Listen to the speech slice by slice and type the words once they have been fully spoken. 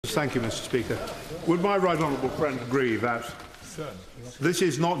Thank you, Mr. Speaker. Would my right honourable friend agree that this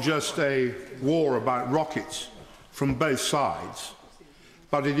is not just a war about rockets from both sides,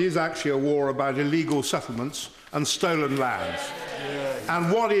 but it is actually a war about illegal settlements and stolen lands?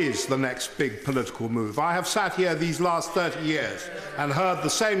 And what is the next big political move? I have sat here these last 30 years and heard the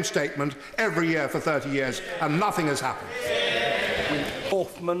same statement every year for 30 years, and nothing has happened.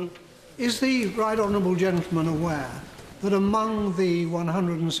 Hoffman. Is the right honourable gentleman aware that among the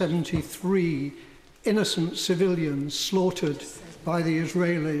 173 innocent civilians slaughtered by the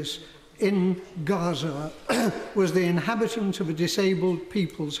Israelis in Gaza was the inhabitant of a disabled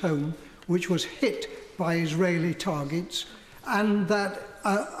people's home which was hit by Israeli targets, and that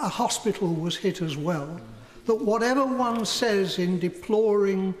a hospital was hit as well? That whatever one says in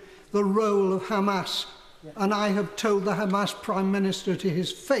deploring the role of Hamas, and I have told the Hamas Prime Minister to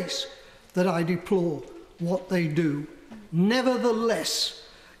his face that I deplore what they do, nevertheless,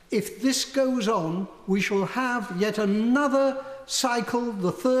 if this goes on, we shall have yet another cycle,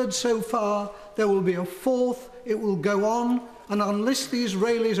 the third so far. There will be a fourth, it will go on, and unless the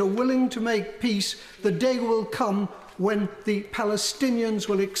Israelis are willing to make peace, the day will come when the Palestinians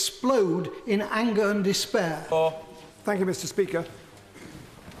will explode in anger and despair. Thank you, Mr. Speaker.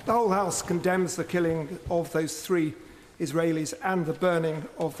 The whole House condemns the killing of those 3 Israelis and the burning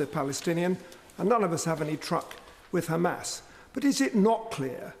of the Palestinian, and none of us have any truck with Hamas. But is it not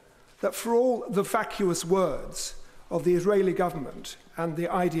clear that for all the vacuous words of the Israeli government and the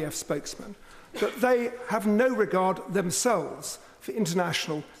IDF spokesman, that they have no regard themselves for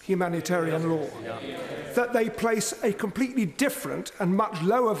international humanitarian law, that they place a completely different and much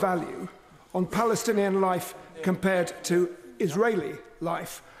lower value on Palestinian life compared to Israeli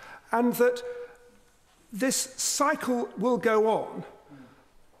life, and that this cycle will go on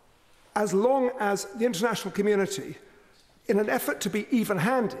as long as the international community, in an effort to be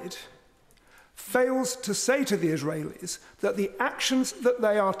even-handed, fails to say to the Israelis that the actions that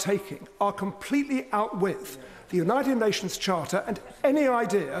they are taking are completely out with the United Nations Charter and any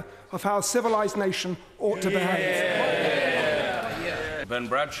idea of how a civilised nation ought to behave. Ben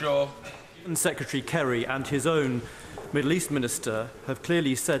Bradshaw. And Secretary Kerry and his own Middle East Minister have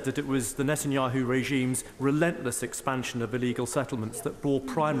clearly said that it was the Netanyahu regime's relentless expansion of illegal settlements that bore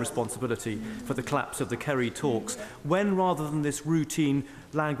prime responsibility for the collapse of the Kerry talks. When, rather than this routine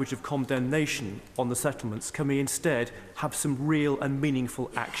language of condemnation on the settlements, can we instead have some real and meaningful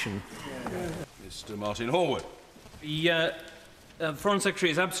action? Mr. Martin Horwood. The Foreign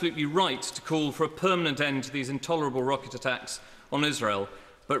Secretary is absolutely right to call for a permanent end to these intolerable rocket attacks on Israel,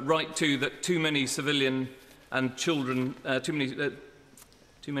 but right too that too many civilian and children,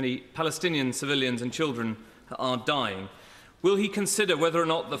 too many Palestinian civilians and children are dying. Will he consider whether or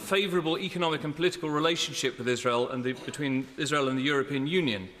not the favourable economic and political relationship with Israel and between Israel and the European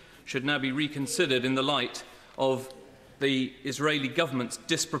Union should now be reconsidered in the light of the Israeli government's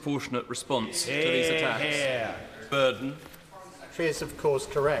disproportionate response to these attacks? Burden. It is, of course,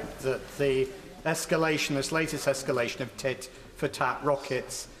 correct that the escalation, this latest escalation of tit-for-tat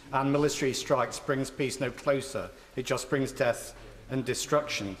rockets and military strikes brings peace no closer. It just brings death and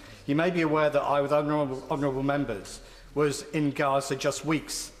destruction. You may be aware that I, with honourable members, was in Gaza just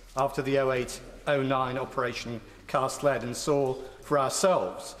weeks after the 08-09 Operation Cast Lead and saw for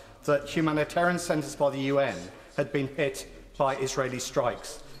ourselves that humanitarian centres by the UN had been hit by Israeli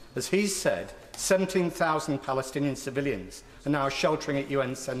strikes. As he said, 17,000 Palestinian civilians are now sheltering at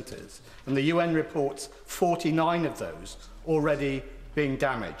UN centres, and the UN reports 49 of those already being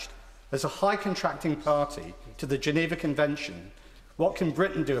damaged. As a high contracting party to the Geneva Convention, what can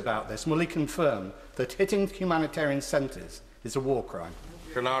Britain do about this? Will he confirm that hitting humanitarian centres is a war crime?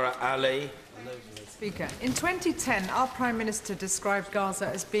 Shanara Ali. Speaker, in 2010, our Prime Minister described Gaza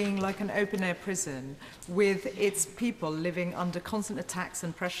as being like an open-air prison with its people living under constant attacks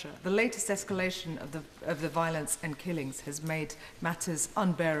and pressure. The latest escalation of the violence and killings has made matters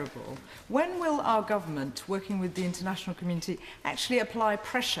unbearable. When will our government, working with the international community, actually apply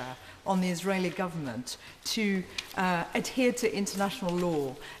pressure on the Israeli government to adhere to international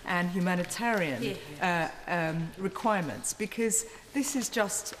law and humanitarian requirements? Because this is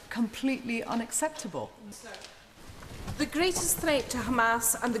just completely unacceptable. The greatest threat to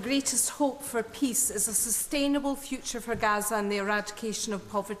Hamas and the greatest hope for peace is a sustainable future for Gaza and the eradication of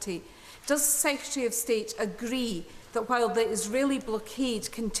poverty. Does the Secretary of State agree that while the Israeli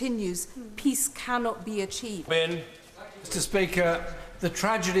blockade continues, peace cannot be achieved? Ben. Mr. Speaker, the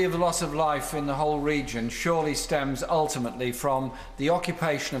tragedy of the loss of life in the whole region surely stems ultimately from the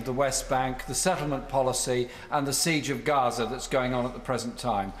occupation of the West Bank, the settlement policy and the siege of Gaza that's going on at the present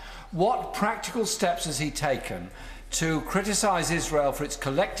time. What practical steps has he taken to criticise Israel for its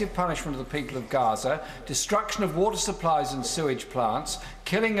collective punishment of the people of Gaza, destruction of water supplies and sewage plants,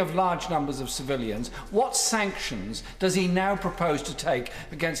 killing of large numbers of civilians. What sanctions does he now propose to take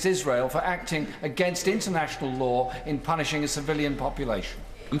against Israel for acting against international law in punishing a civilian population?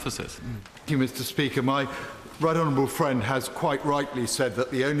 Emphasis. Thank you, Mr. Speaker. My right honourable friend has quite rightly said that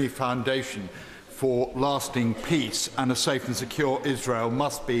the only foundation for lasting peace and a safe and secure Israel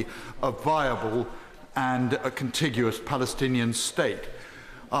must be a viable and a contiguous Palestinian state.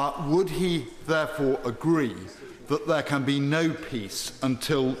 Would he therefore agree that there can be no peace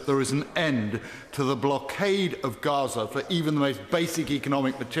until there is an end to the blockade of Gaza for even the most basic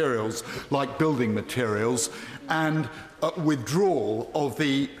economic materials like building materials, and withdrawal of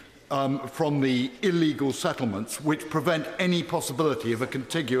from the illegal settlements which prevent any possibility of a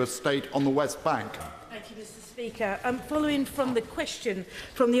contiguous state on the West Bank? Thank you, Mr. Speaker. Following from the question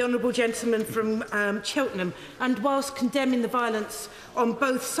from the honourable gentleman from Cheltenham, and whilst condemning the violence on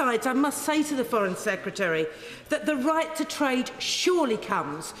both sides, I must say to the Foreign Secretary that the right to trade surely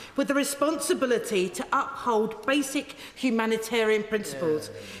comes with the responsibility to uphold basic humanitarian principles.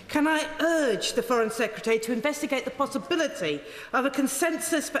 Can I urge the Foreign Secretary to investigate the possibility of a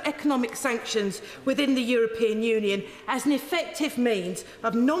consensus for economic sanctions within the European Union as an effective means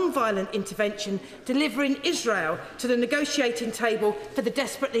of non-violent intervention, delivering Israel to the negotiating table for the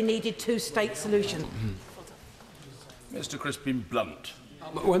desperately needed two-state solution? Mr. Crispin Blunt.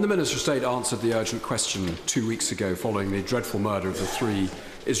 When the Minister of State answered the urgent question 2 weeks ago following the dreadful murder of the 3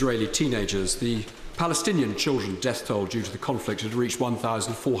 Israeli teenagers, the Palestinian children death toll due to the conflict had reached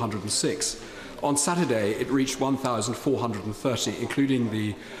 1,406. On Saturday, it reached 1,430, including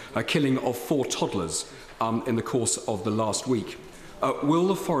the killing of 4 toddlers in the course of the last week. Will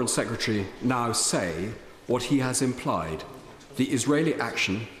the Foreign Secretary now say what he has implied? The Israeli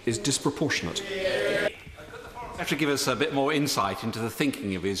action is disproportionate. To give us a bit more insight into the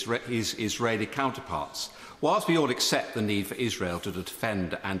thinking of his Israeli counterparts. Whilst we all accept the need for Israel to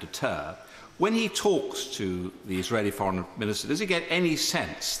defend and deter, when he talks to the Israeli Foreign Minister, does he get any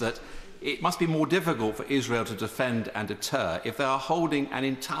sense that it must be more difficult for Israel to defend and deter if they are holding an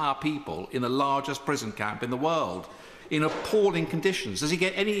entire people in the largest prison camp in the world in appalling conditions? Does he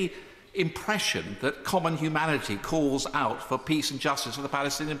get any impression that common humanity calls out for peace and justice for the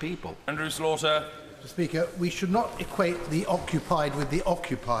Palestinian people? Andrew Slaughter. Mr. Speaker, we should not equate the occupied with the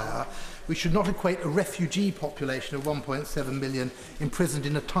occupier. We should not equate a refugee population of 1.7 million imprisoned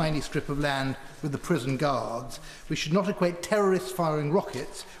in a tiny strip of land with the prison guards. We should not equate terrorists firing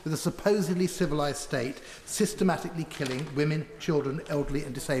rockets with a supposedly civilised state systematically killing women, children, elderly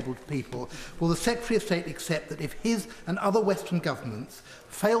and disabled people. Will the Secretary of State accept that if his and other Western governments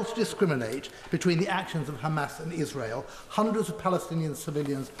fail to discriminate between the actions of Hamas and Israel, hundreds of Palestinian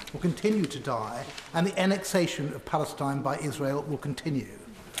civilians will continue to die and the annexation of Palestine by Israel will continue?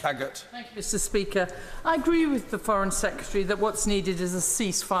 Taggart. Thank you, Mr. Speaker. I agree with the Foreign Secretary that what's needed is a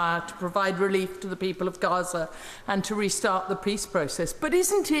ceasefire to provide relief to the people of Gaza and to restart the peace process. But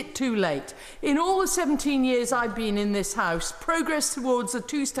isn't it too late? In all the 17 years I've been in this House, progress towards a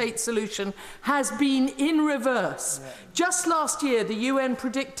two-state solution has been in reverse. Just last year, the UN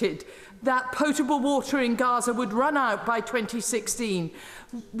predicted that potable water in Gaza would run out by 2016.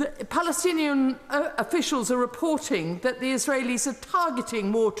 The Palestinian officials are reporting that the Israelis are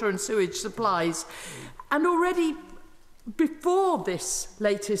targeting water and sewage supplies. And already before this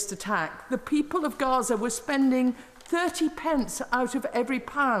latest attack, the people of Gaza were spending 30 pence out of every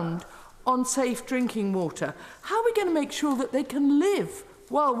pound on safe drinking water. How are we going to make sure that they can live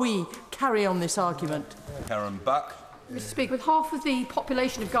while we carry on this argument? Karen Buck. Mr. Speaker, with half of the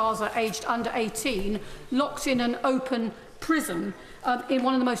population of Gaza aged under 18 locked in an open prison in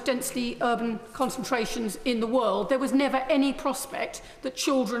one of the most densely urban concentrations in the world, there was never any prospect that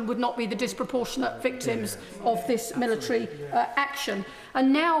children would not be the disproportionate victims of this military action.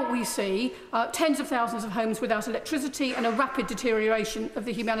 And now we see tens of thousands of homes without electricity and a rapid deterioration of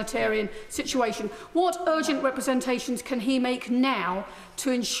the humanitarian situation. What urgent representations can he make now to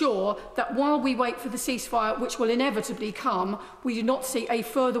ensure that while we wait for the ceasefire, which will inevitably come, we do not see a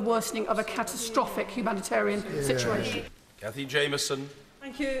further worsening of a catastrophic humanitarian situation? Cathy Jameson.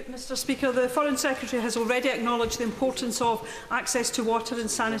 Thank you, Mr. Speaker. The Foreign Secretary has already acknowledged the importance of access to water and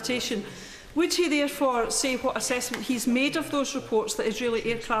sanitation. Would he therefore say what assessment he's made of those reports that Israeli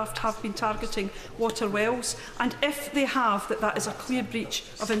aircraft have been targeting water wells, and if they have, that is a clear breach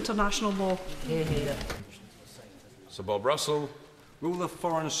of international law? Sir Bob Russell. Will the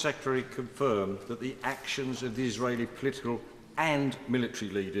Foreign Secretary confirm that the actions of the Israeli political and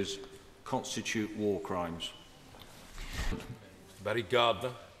military leaders constitute war crimes? Barry Gardner.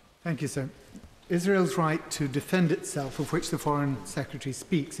 Thank you, sir. Israel's right to defend itself, of which the Foreign Secretary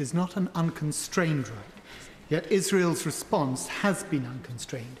speaks, is not an unconstrained right. Yet Israel's response has been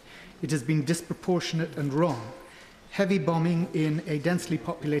unconstrained. It has been disproportionate and wrong. Heavy bombing in a densely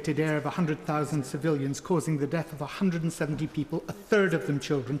populated area of 100,000 civilians, causing the death of 170 people, a third of them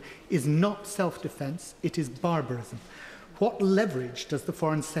children, is not self-defense, it is barbarism. What leverage does the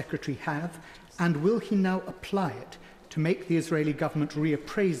Foreign Secretary have, and will he now apply it to make the Israeli government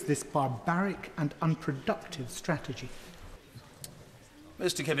reappraise this barbaric and unproductive strategy?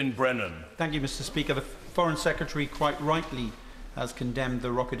 Mr. Kevin Brennan. Thank you, Mr. Speaker. The Foreign Secretary quite rightly has condemned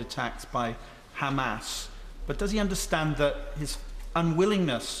the rocket attacks by Hamas. But does he understand that his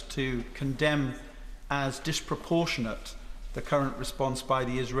unwillingness to condemn as disproportionate the current response by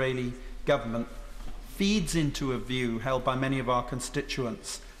the Israeli government feeds into a view held by many of our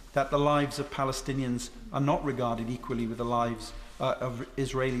constituents that the lives of Palestinians are not regarded equally with the lives of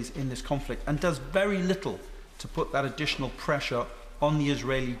Israelis in this conflict, and does very little to put that additional pressure on the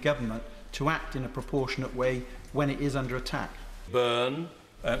Israeli government to act in a proportionate way when it is under attack? Byrne.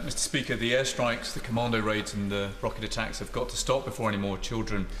 Mr. Speaker, the airstrikes, the commando raids and the rocket attacks have got to stop before any more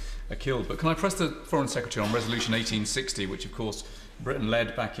children are killed. But can I press the Foreign Secretary on Resolution 1860, which of course Britain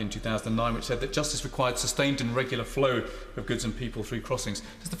led back in 2009, which said that justice required sustained and regular flow of goods and people through crossings.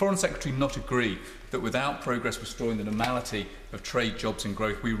 Does the Foreign Secretary not agree that without progress restoring the normality of trade, jobs and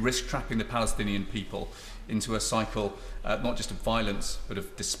growth, we risk trapping the Palestinian people into a cycle not just of violence but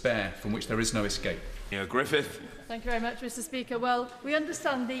of despair from which there is no escape? Griffith. Thank you very much, Mr. Speaker. Well, we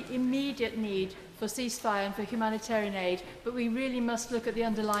understand the immediate need for ceasefire and for humanitarian aid, but we really must look at the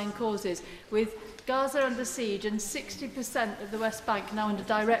underlying causes. With Gaza under siege and 60% of the West Bank now under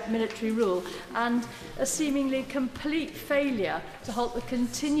direct military rule, and a seemingly complete failure to halt the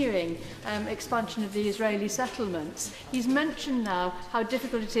continuing expansion of the Israeli settlements. He's mentioned now how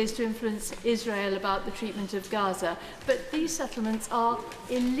difficult it is to influence Israel about the treatment of Gaza, but these settlements are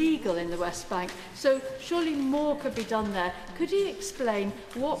illegal in the West Bank, so surely more could be done there. Could he explain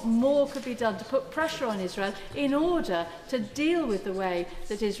what more could be done to put pressure on Israel in order to deal with the way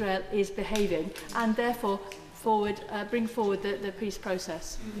that Israel is behaving and therefore bring forward the peace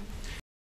process?